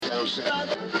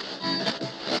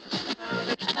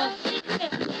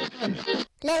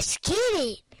Let's get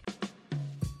it.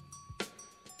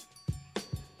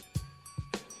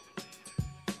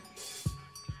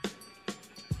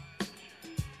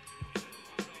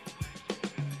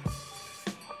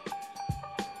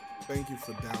 Thank you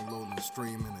for downloading,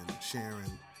 streaming, and sharing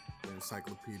the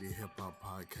Encyclopedia Hip Hop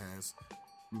Podcast.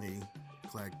 Me,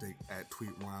 Eclectic, at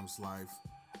Tweet Rhymes Life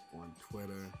on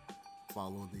Twitter.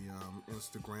 Follow the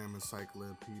Instagram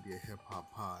Encyclopedia Hip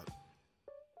Hop Pod.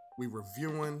 We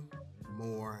reviewing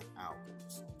more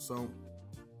albums. So,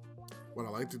 what I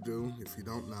like to do, if you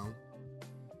don't know,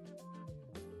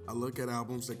 I look at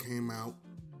albums that came out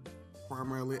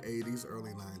primarily 80s,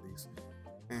 early 90s,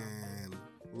 and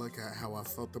look at how I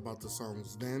felt about the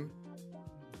songs then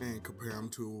and compare them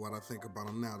to what I think about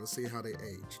them now to see how they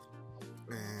aged.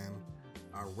 And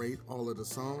I rate all of the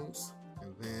songs,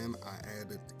 and then I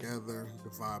add it together,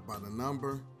 divide by the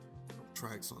number of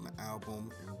tracks on the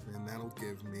album, and then that'll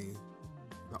give me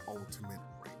the ultimate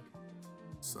rank.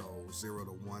 So 0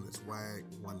 to 1 is whack,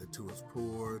 1 to 2 is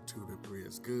poor, 2 to 3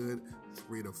 is good,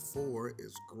 3 to 4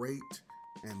 is great,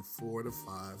 and 4 to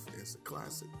 5 is a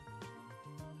classic.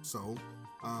 So,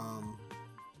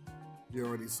 you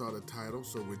already saw the title,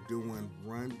 so we're doing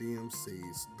Run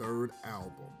DMC's third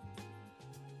album,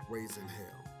 Raising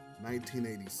Hell,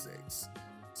 1986.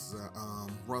 It's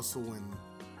Russell and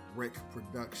Rick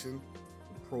production,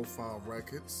 Profile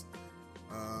Records.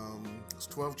 It's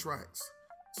 12 tracks.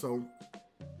 So,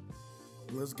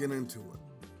 let's get into it.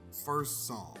 First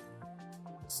song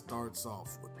starts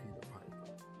off with Peter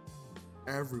Piper.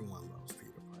 Everyone loves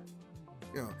Peter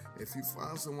Piper. Yo, if you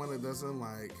find someone that doesn't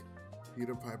like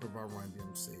Peter Piper by Run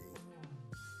DMC,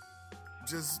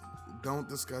 just don't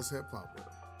discuss hip hop with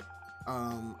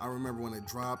them. I remember when it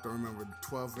dropped. I remember the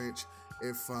 12-inch.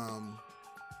 If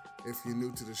you're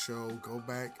new to the show, go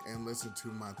back and listen to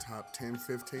my top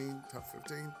 15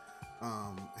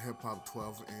 hip hop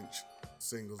 12-inch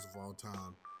singles of all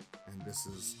time, and this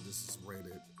is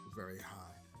rated very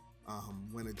high.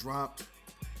 When it dropped,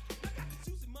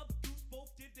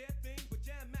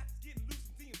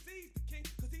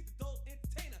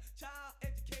 child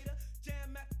educator,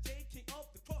 Jam Master J, king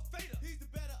of the crossfader. He's the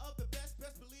better of the best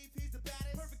believe he's the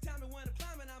baddest. Perfect timing when I'm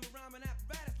climbing, I'm a rhyming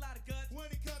apparatus, lot of guts. When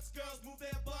he cuts, girls move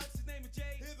their butts. His name is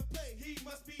Jay. Hear the play, he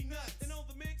must be nuts. And on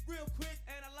the mix, real quick,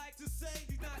 and I like to say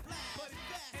he's not black, but he's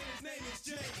fast, and his name is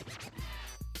Jay.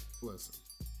 listen,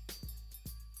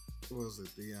 what was it?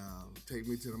 The Take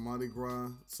Me to the Mardi Gras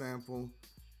sample,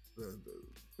 the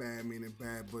bad meaning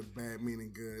bad, but bad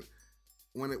meaning good.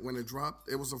 When it dropped,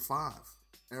 it was a 5.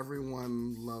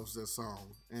 Everyone loves that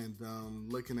song, and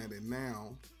looking at it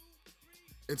now,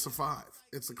 it's a 5.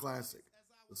 It's a classic.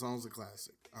 The song's a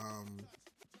classic.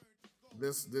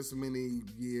 This many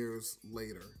years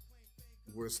later,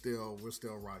 we're still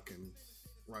rocking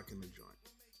the joint.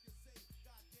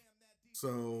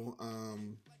 So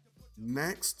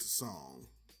next song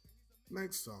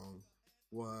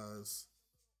was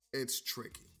It's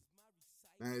Tricky.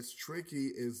 Now, It's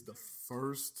Tricky is the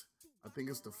first. I think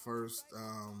it's the first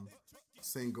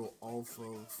single off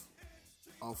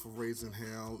of Raising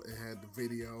Hell. It had the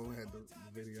video.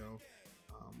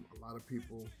 A lot of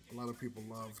people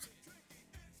loved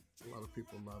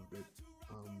it.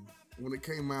 When it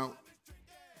came out,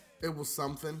 it was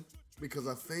something because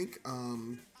I think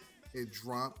it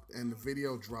dropped and the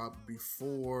video dropped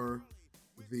before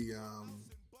the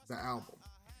album,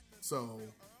 so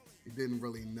you didn't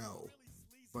really know.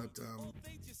 But all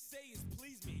they just say is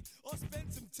please me or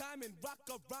spend some time and rock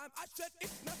a rhyme. I said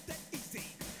it's not that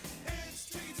easy. It's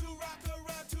tricky to rock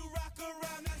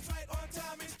around, That's right, on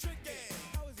time is tricky.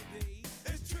 How is it, D?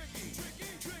 It's tricky.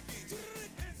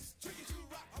 It's tricky to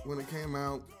rock. When it came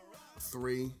out,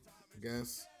 3, I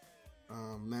guess.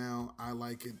 Now I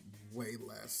like it way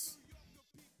less.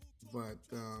 But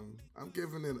I'll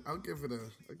give it a 2.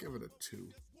 I'll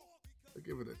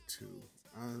give it a 2.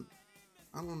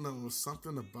 I don't know,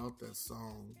 something about that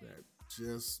song that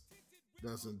just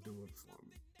doesn't do it for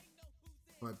me.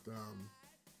 But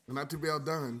not to be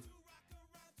outdone,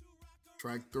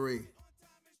 track 3,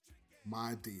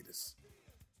 My Adidas.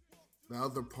 The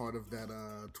other part of that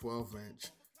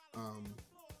 12-inch,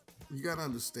 you gotta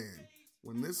understand,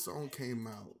 when this song came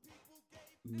out,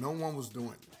 no one was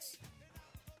doing this.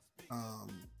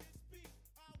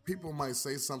 People might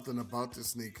say something about the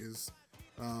sneakers,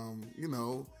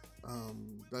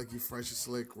 Dougie Fresh and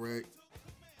Slick Rick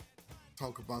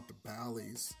talk about the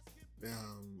Bally's,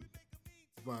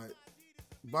 but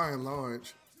by and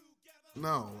large,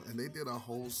 no. And they did a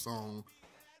whole song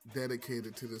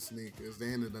dedicated to the sneakers.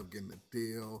 They ended up getting a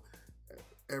deal.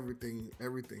 Everything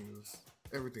was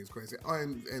Everything's crazy. Oh,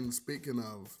 and speaking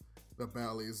of the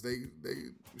Bally's, they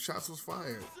shots was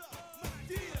fired.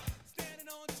 Standing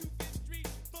on 25th Street,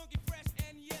 funky fresh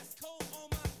and yes, cold on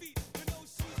my feet. With no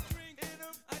shoestring in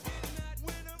 'em, I did not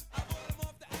win 'em. I bought 'em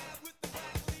off the alley with the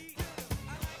black lead.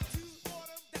 I like to bought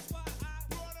 'em, that's why I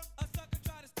brought 'em. A sucker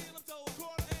tried to steal 'em, so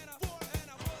and I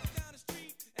walked down the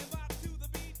street and bopped to the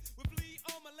beat with Flea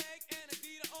on my leg and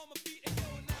Adidas on my feet. And yo,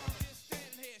 now I'm just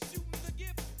standing here shooting the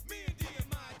gift. Me and D and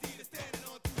my Adidas standing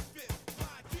on 25th,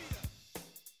 my Adidas.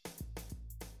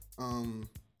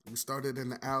 We started in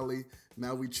the alley,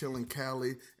 now we chill in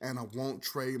Cali, and I won't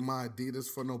trade my Adidas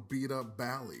for no beat up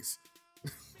Bally's.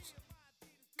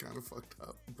 Kind of fucked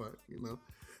up, but you know.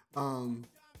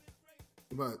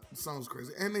 But it sounds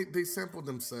crazy. And they sampled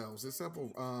themselves. They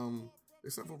sampled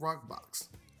Rockbox.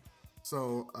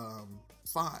 So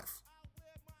 5.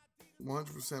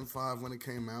 100% 5 when it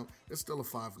came out. It's still a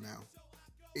 5 now.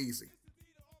 Easy.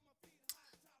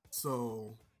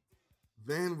 So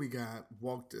then we got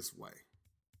Walk This Way.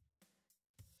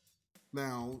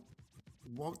 Now,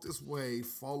 Walk This Way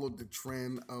followed the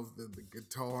trend of the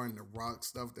guitar and the rock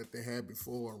stuff that they had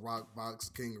before, Rock Box,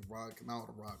 King of Rock, and all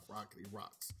the rockety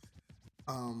rocks.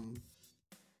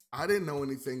 I didn't know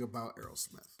anything about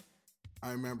Aerosmith.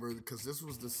 I remember because this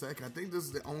was I think this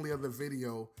is the only other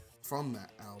video from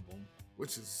that album,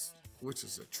 which is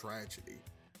a tragedy.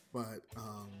 But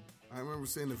I remember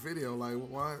seeing the video, like,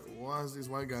 why is these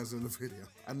white guys in the video?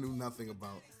 I knew nothing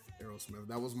about Aerosmith.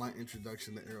 That was my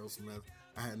introduction to Aerosmith.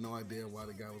 I had no idea why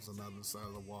the guy was on the other side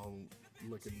of the wall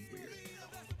looking weird.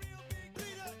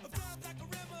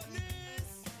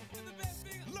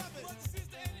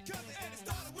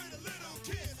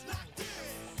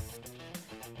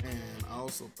 And I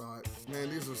also thought,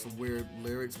 man, these are some weird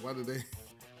lyrics. Why did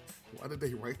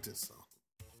they write this song?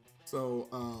 So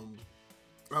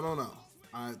I don't know.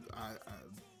 I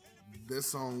this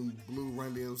song blew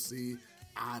Run DMC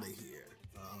out of here.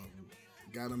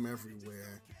 Got them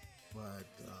everywhere. But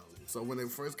so when it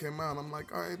first came out, I'm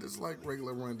like, all right, this is like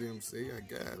regular Run DMC, I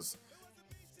guess.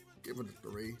 Give it a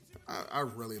 3. I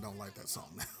really don't like that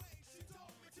song now.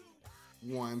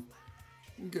 1.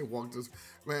 You can walk this,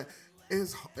 man.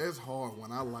 It's hard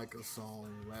when I like a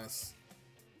song less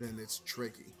than it's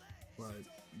tricky. But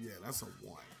yeah, that's a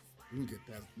 1. You can get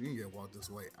that. You can get Walk This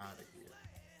Way out of here.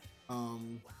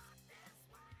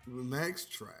 The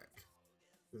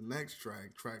next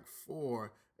track, track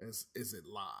 4, is It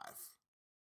Live?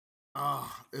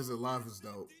 Is It Live is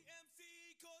dope.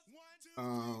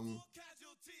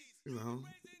 You know,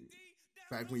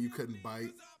 back when you couldn't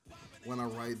bite. When I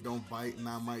write, don't bite, and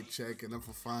I might check. And if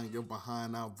I find your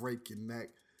behind, I'll break your neck.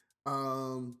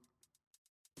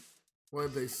 What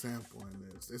did they sample in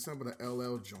this? They sampled the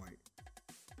LL joint.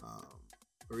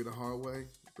 3 the Hard Way.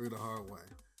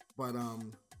 But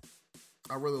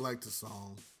I really like the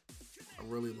song. I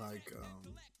really like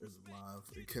Is It Live.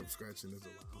 It kept scratching Is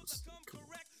It Live. Cool.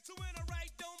 So when I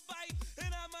write, don't bite,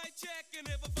 and I might check, and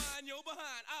if I find your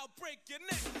behind, I'll break your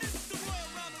neck. This is the world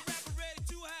around the rapper ready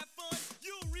to have fun.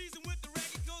 You'll reason with the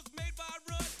record cause made by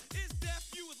Run. It's deaf,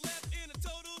 you was left in a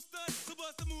total stunt. So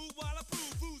bust a move while I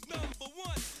prove who's number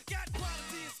 1. Got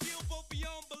quality and skill both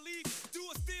beyond belief. Do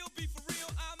I still be for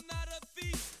real? I'm not a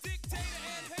thief. Dictator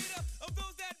and hater of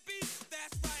those that beat.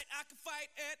 That's right, I can fight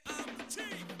and I'm the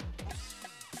chief.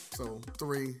 So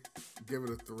 3, give it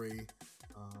a 3.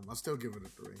 I still give it a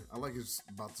 3. I like it's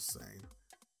about the same.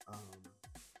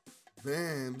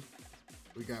 Then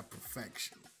we got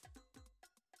Perfection.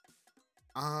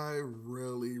 I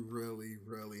really, really,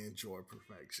 really enjoy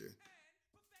Perfection.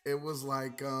 It was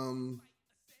like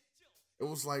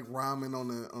rhyming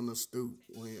on the stoop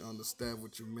when you're on the step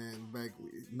with your man back.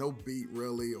 No beat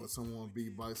really, or someone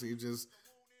beatboxing. You just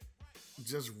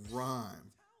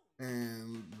rhyme.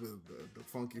 And the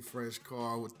funky fresh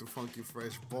car with the funky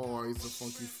fresh bar. He's a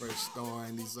funky fresh star,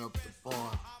 and he's up the bar.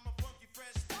 I'm a funky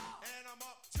fresh star, and I'm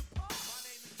up to par. My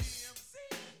name is DMC,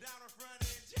 down in front of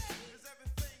the jet. Is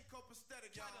everything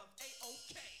copacetic, y'all?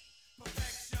 A-OK.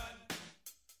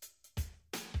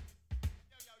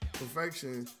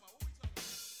 Perfection.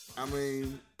 I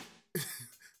mean,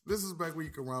 this is back when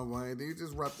you can run by, and you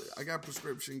just wrap it. I got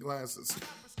prescription glasses.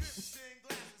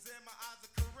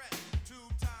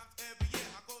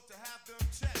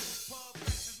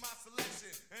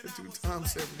 2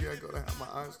 times every year I go to have my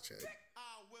eyes checked.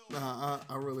 Nah,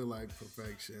 I really like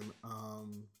Perfection.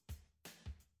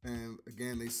 And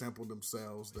again, they sampled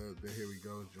themselves, the Here We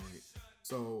Go joint.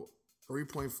 So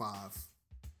 3.5.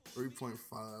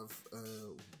 3.5,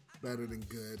 better than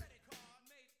good,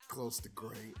 close to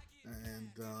great. And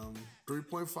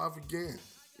 3.5 again.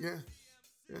 Yeah.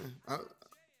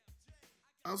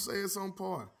 I'll say it's on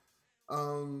par.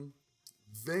 Um,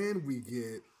 then we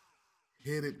get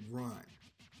Hit It Run.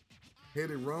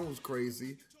 Hit It Run was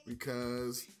crazy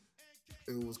because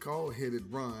it was called Hit It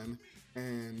Run,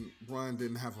 and Run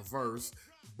didn't have a verse,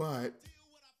 but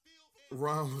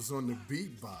Ron was on the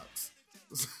beatbox,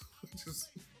 which is,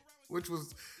 which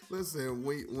was listen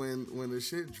when the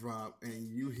shit dropped and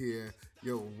you hear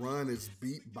yo Ron is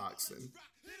beatboxing,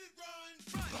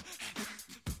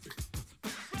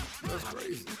 that's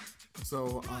crazy.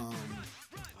 So damn.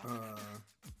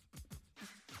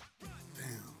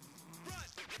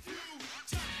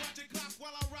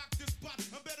 While I rock this spot,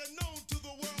 I'm better known to the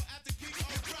world as the king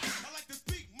of rock. I like to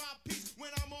speak my piece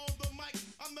when I'm on the mic.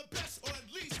 I'm the best, or at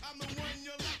least I'm the one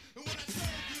you like. And when I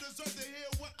serve, you deserve to hear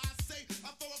what I say.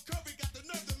 I throw a curry, got the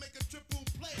nerve to make a triple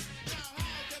play. Now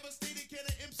how devastating can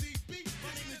an MC be?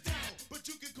 My name is down, but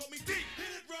you can call me D.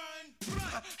 Hit it, run.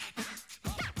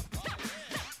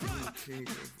 King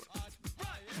of Rock.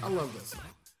 I love that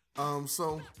song.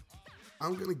 So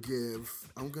I'm gonna give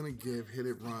Hit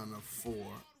It Run a 4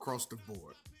 across the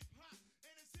board.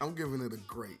 I'm giving it a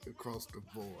great across the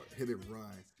board. Hit It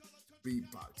Run,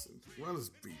 beatboxing. What is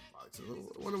beatboxing?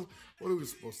 What are we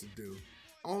supposed to do?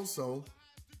 Also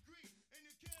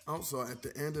at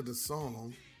the end of the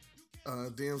song,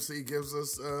 DMC gives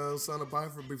us Son of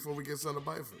Byford before we get Son of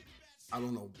Byford. I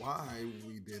don't know why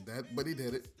we did that, but he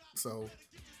did it. So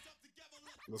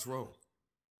let's roll.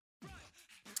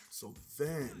 So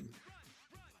then,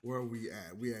 where are we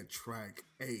at? We at track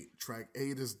 8. Track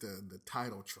 8 is the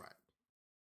title track.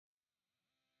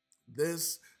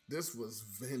 This was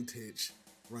vintage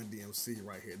Run DMC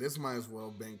right here. This might as well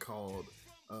have been called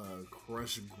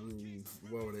Crush Groove.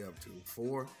 What were they up to?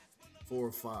 4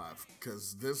 or 5?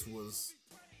 Because this was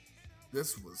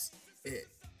it.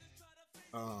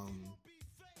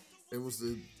 It was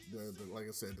the like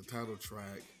I said, the title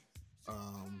track.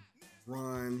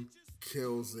 Run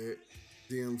kills it.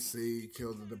 DMC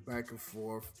killed it. The back and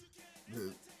forth,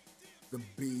 the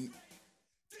beat.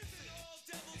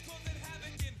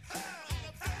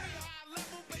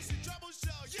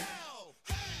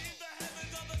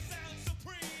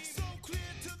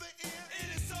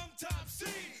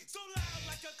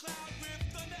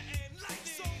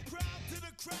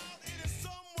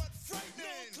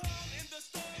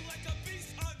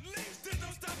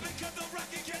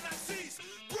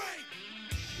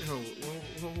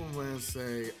 What will man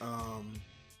say?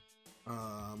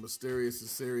 Mysterious and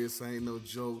serious ain't no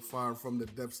joke. Fire from the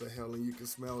depths of hell and you can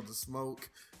smell the smoke.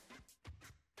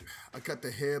 I cut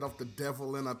the head off the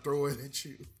devil and I throw it at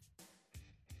you.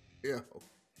 Yo,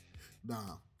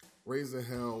 nah. Raise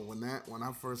Hell. When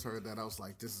I first heard that, I was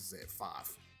like, this is it. 5.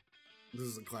 This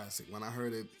is a classic. When I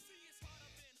heard it,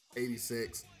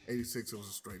 86, it was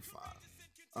a straight 5.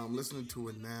 Listening to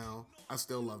it now, I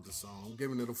still love the song. I'm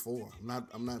giving it a 4.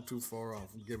 I'm not too far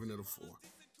off. I'm giving it a 4.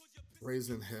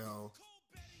 Raising Hell,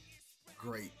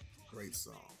 great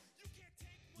song.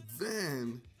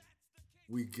 Then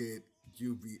we get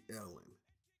You Be Ellen.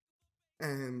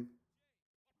 And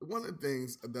one of the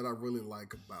things that I really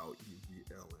like about You Be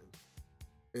Ellen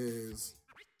is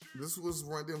this was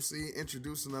Run DMC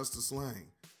introducing us to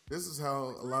slang. This is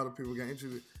how a lot of people got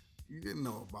introduced. You didn't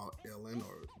know about Ellen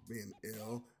or being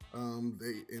ill.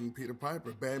 They in Peter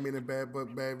Piper, bad meaning bad,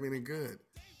 but bad meaning good.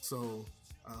 So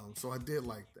I did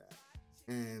like that.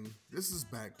 And this is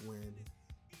back when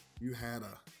you had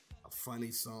a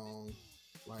funny song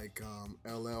like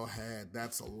LL had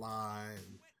That's a Lie,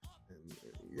 and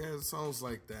yeah, songs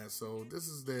like that. So this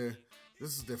is their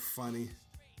funny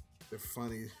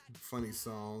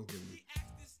song. And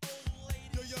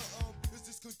Is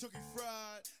this Kentucky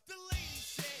Fried? The lady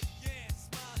said, yeah,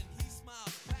 smiling, he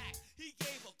smiled back. He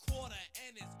gave a quarter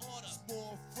and his order.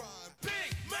 Small fry,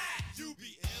 Big Mac, you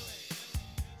be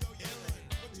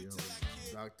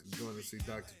Going to see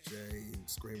Dr. J and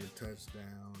screaming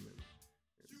touchdown and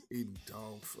eating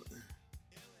dog food.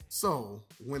 So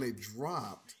when it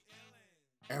dropped,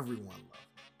 everyone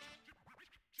loved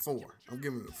it. 4. I'm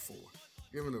giving it a 4.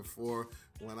 Giving it a 4.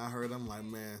 When I heard it, I'm like,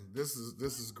 man, this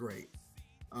is great.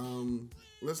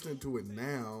 Listening to it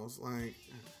now, it's like,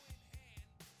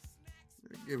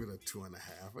 I give it a 2.5.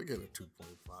 I give it a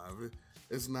 2.5.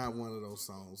 It's not one of those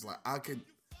songs. Like I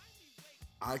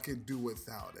could do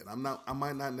without it. I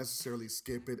might not necessarily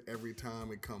skip it every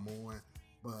time it come on,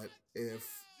 but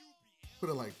put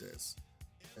it like this,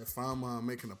 if I'm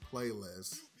making a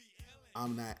playlist,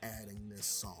 I'm not adding this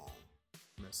song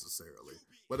necessarily.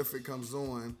 But if it comes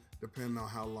on, depending on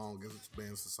how long it's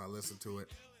been since I listened to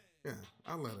it, yeah,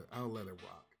 I'll let it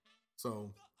rock.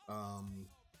 So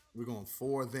we're going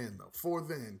 4 then though. 4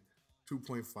 then,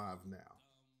 2.5 now.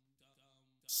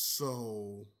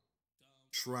 So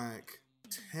track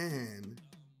 10,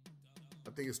 I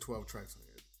think it's 12 tracks on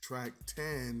here. Track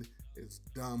 10 is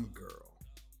Dumb Girl.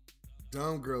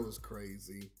 Dumb Girl is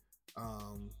crazy.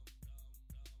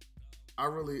 I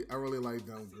really like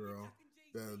Dumb Girl.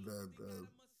 The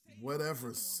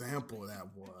whatever sample that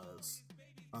was,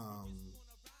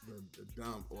 the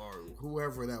dumb or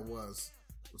whoever that was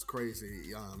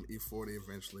crazy. E40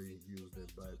 eventually used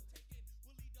it, but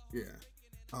yeah.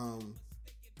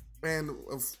 And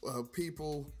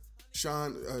people,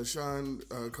 Sean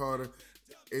Carter,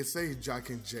 it say Jock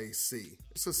and JC.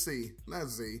 It's a C, not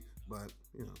Z, but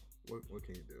you know what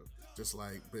can you do? Just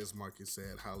like Biz Markie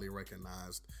said, highly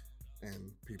recognized,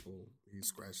 and people he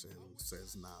scratched and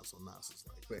says Nas, so Nas is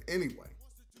like. But anyway,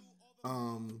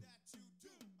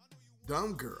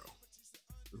 Dumb Girl.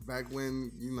 Back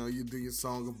when, you know, you do your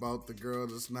song about the girl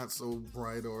that's not so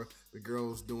bright or the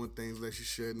girl's doing things that she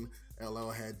shouldn't. LL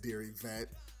had Dear Yvette,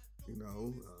 you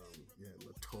know,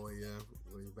 LaToya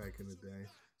way back in the day.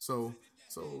 So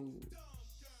song,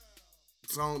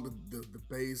 the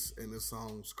bass in this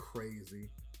song's crazy.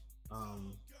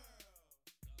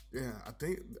 Yeah, I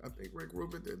think Rick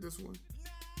Rubin did this one.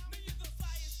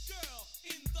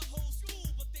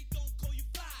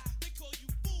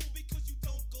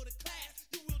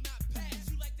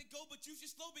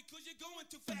 Because you're going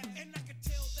too fast, and I can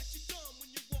tell that you're dumb when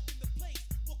you walk in the place,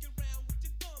 walking around with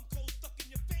your thumb cold stuck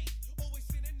in your face, always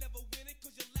sinning, never winning,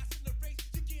 because you're last in the race.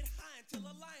 You get high until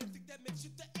a lion think that makes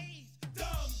you the A's.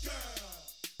 Dumb girl.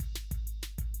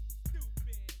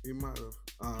 Stupid. He might have.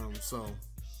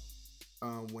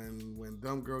 When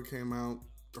Dumb Girl came out,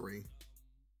 3,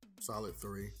 solid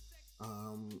 3.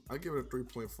 I give it a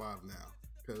 3.5 now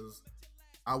because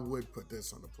I would put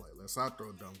this on the playlist. I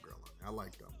throw Dumb Girl on there. I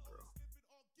like Dumb Girl.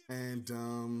 And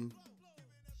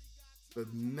the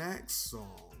next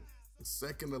song, the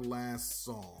second to last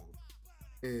song,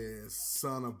 is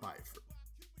Son of Byford.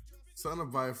 Son of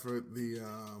Byford,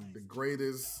 the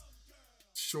greatest,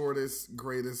 shortest,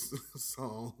 greatest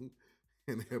song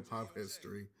in hip hop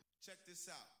history. Check this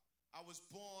out. I was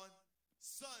born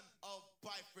son of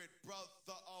Byford,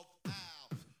 brother of Al.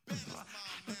 Ben is my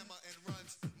mama and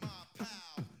runs my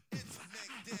pal. It's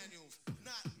McDaniels,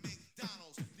 not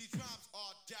McDonald's. These rhymes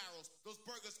are Daryl's, those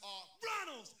burgers are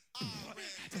Ronald's. I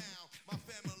ran down my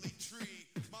family tree.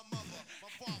 My mother, my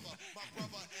father, my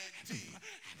brother, and D.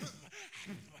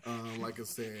 Like I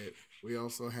said, we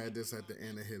also had this at the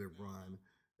end of Hit It Run.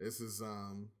 This is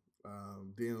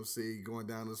DMC going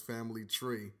down his family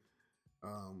tree.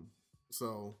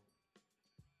 So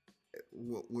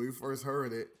when we first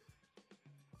heard it,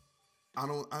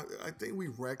 I think we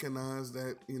recognized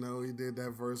that, you know, he did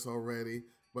that verse already,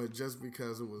 but just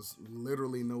because it was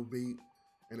literally no beat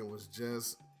and it was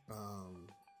just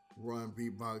Run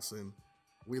beatboxing,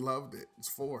 we loved it. It's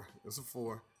 4. It's a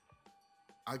 4.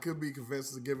 I could be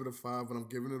convinced to give it a 5, but I'm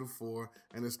giving it a 4,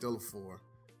 and it's still a 4.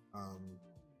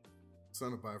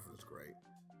 Son of Byford is great.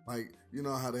 Like, you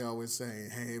know how they always say,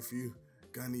 hey, if you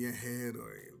gun to your head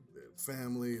or your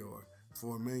family or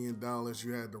for $1 million,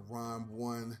 you had to rhyme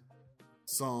one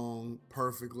song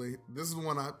perfectly. This is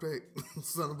one I picked,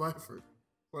 Son of Byford.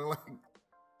 Like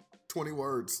 20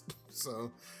 words.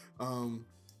 So,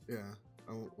 yeah,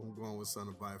 I'm going with Son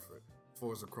of Byford.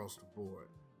 4s across the board.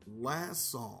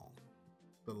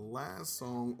 The last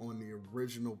song on the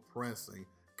original pressing,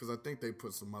 because I think they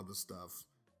put some other stuff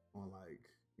on, like,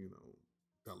 you know,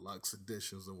 deluxe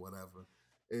editions or whatever,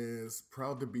 is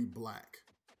Proud to Be Black.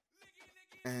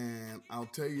 And I'll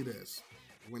tell you this,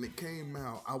 when it came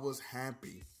out, I was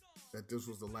happy that this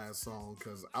was the last song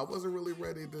because I wasn't really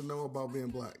ready to know about being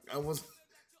black.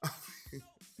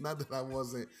 Not that I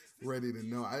wasn't ready to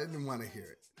know. I didn't want to hear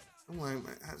it. I'm like,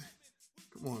 man,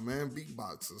 come on, man,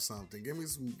 beatbox or something. Give me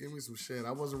some shit.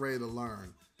 I wasn't ready to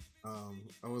learn.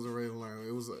 It was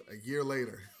a year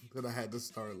later that I had to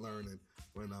start learning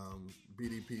when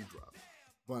BDP dropped.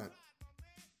 But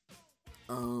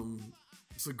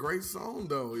it's a great song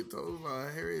though. It told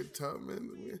Harriet Tubman.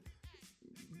 We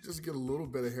just get a little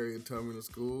bit of Harriet Tubman in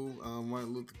school.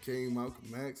 Martin Luther King,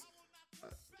 Malcolm X.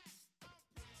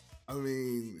 I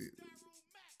mean,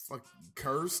 fuck,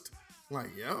 cursed.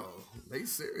 Like, yo, they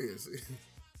serious.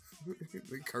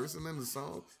 They cursing in the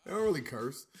song. They don't really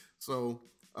curse. So,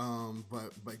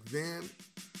 but back then.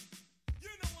 You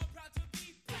know I'm proud to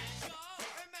be black, y'all,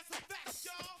 and that's a fact,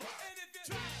 y'all. And if you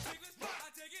try to take this, I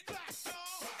take it back,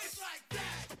 y'all. It's like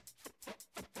that.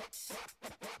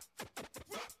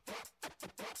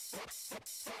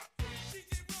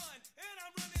 DJ Run, and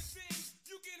I'm running things.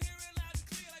 You can hear it loud and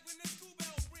clear, like when the school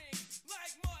bell rings.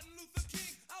 Like Martin Luther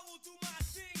King, I will do my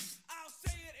thing. I'll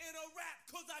say it in a rap,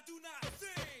 'cause I do not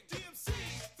sing. DMC,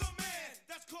 the man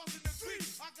that's causing the grief.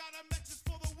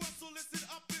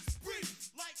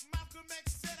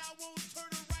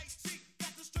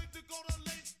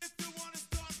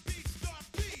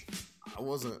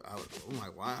 I'm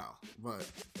like, wow. But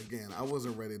again, I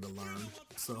wasn't ready to learn.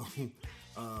 So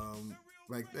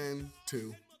back then,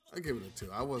 2. I give it a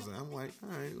 2. I'm like, all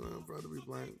right, well, Brother Be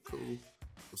Black, cool.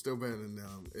 I'm still better than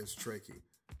them. It's tricky.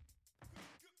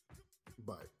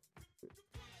 But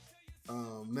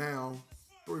now,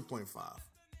 3.5.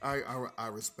 I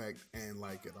respect and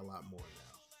like it a lot more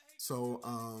now. So,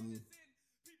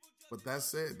 but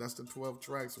that's it. That's the 12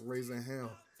 tracks of Raising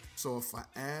Hell. So if I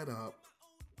add up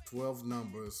 12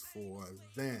 numbers for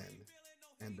then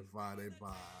and divide it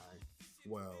by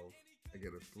 12, I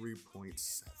get a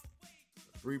 3.7.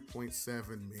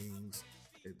 3.7 means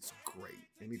it's great.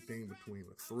 Anything between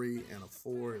a 3 and a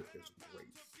 4 is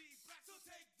great.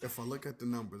 If I look at the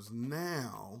numbers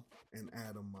now and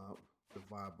add them up,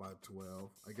 divide by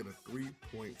 12, I get a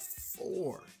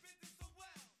 3.4,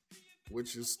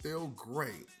 which is still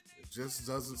great. It just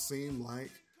doesn't seem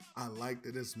like I liked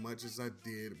it as much as I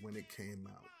did when it came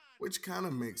out, which kind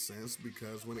of makes sense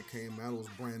because when it came out, it was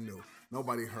brand new.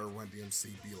 Nobody heard Run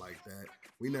DMC be like that.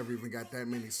 We never even got that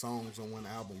many songs on one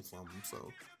album from him,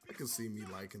 so I can see me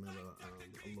liking it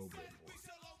a little bit more.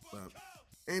 But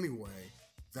anyway,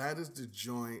 that is the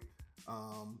joint.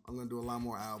 I'm gonna do a lot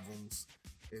more albums.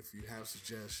 If you have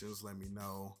suggestions, let me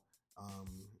know.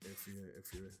 If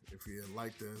you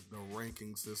like the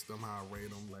ranking system, how I rate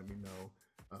them, let me know.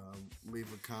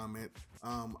 Leave a comment.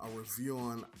 A review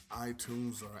on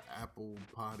iTunes or Apple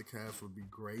Podcasts would be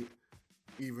great,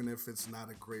 even if it's not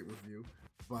a great review.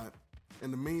 But in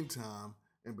the meantime,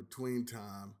 in between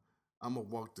time, I'm gonna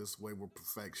walk this way with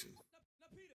perfection.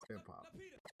 Hip hop.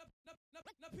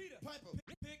 Piper,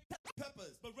 pick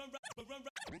peppers, but run rock,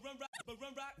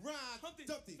 rhyme, Humpty,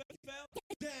 fell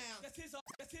down. That's his art.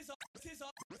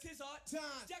 Time,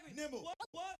 nimble,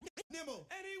 what? Nimble,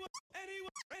 and he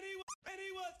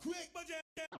was quick, but jam.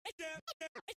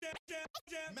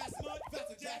 Mass mud,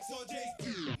 faster, Jack, so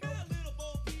J's. Now little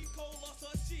Bo Peep Cole lost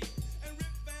her sheep, and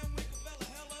Rip Van Winkle fell a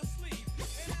hell of sleep.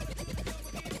 And out of the come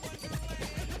again, Wonderland.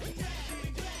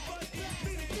 But it's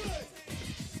meaning good.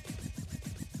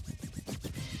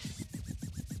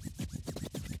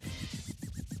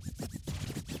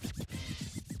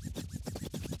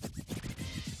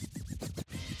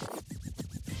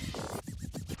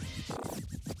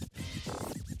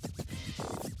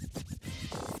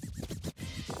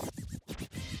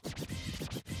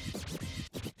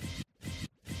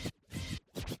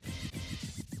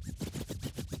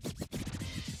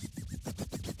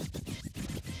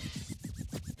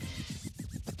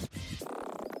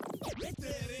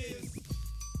 There it is.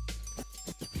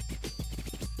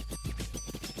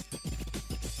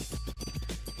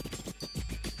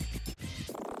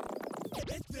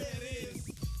 There it is.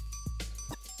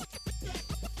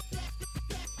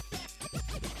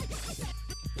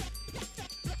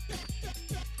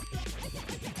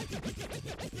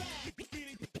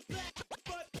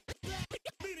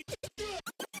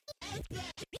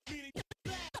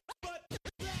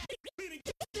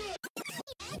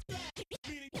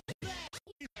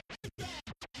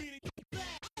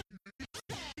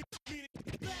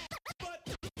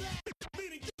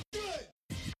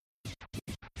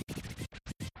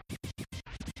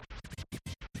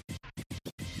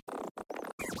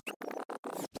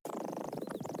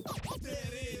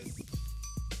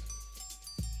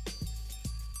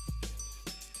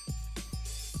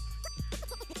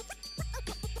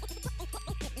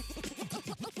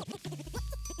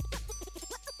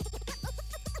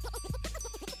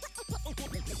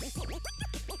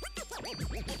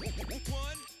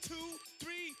 One, two,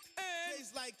 three, and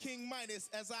Jay's like King Midas,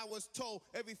 as I was told.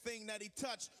 Everything that he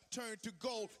touched turned to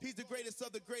gold. He's the greatest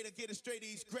of the great. I get it straight,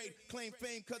 he's great. Claim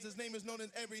fame cause his name is known in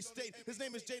every state. His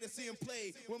name is Jay. To see him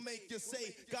play will make you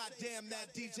say, God damn,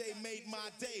 that DJ made my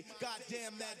day. God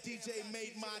damn, that DJ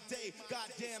made my day.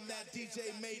 God damn, that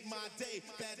DJ made my day.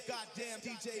 That goddamn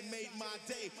DJ made my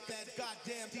day. That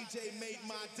goddamn DJ made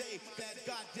my day. That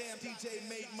goddamn DJ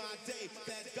made my day.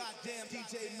 That goddamn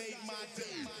DJ made my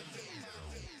day.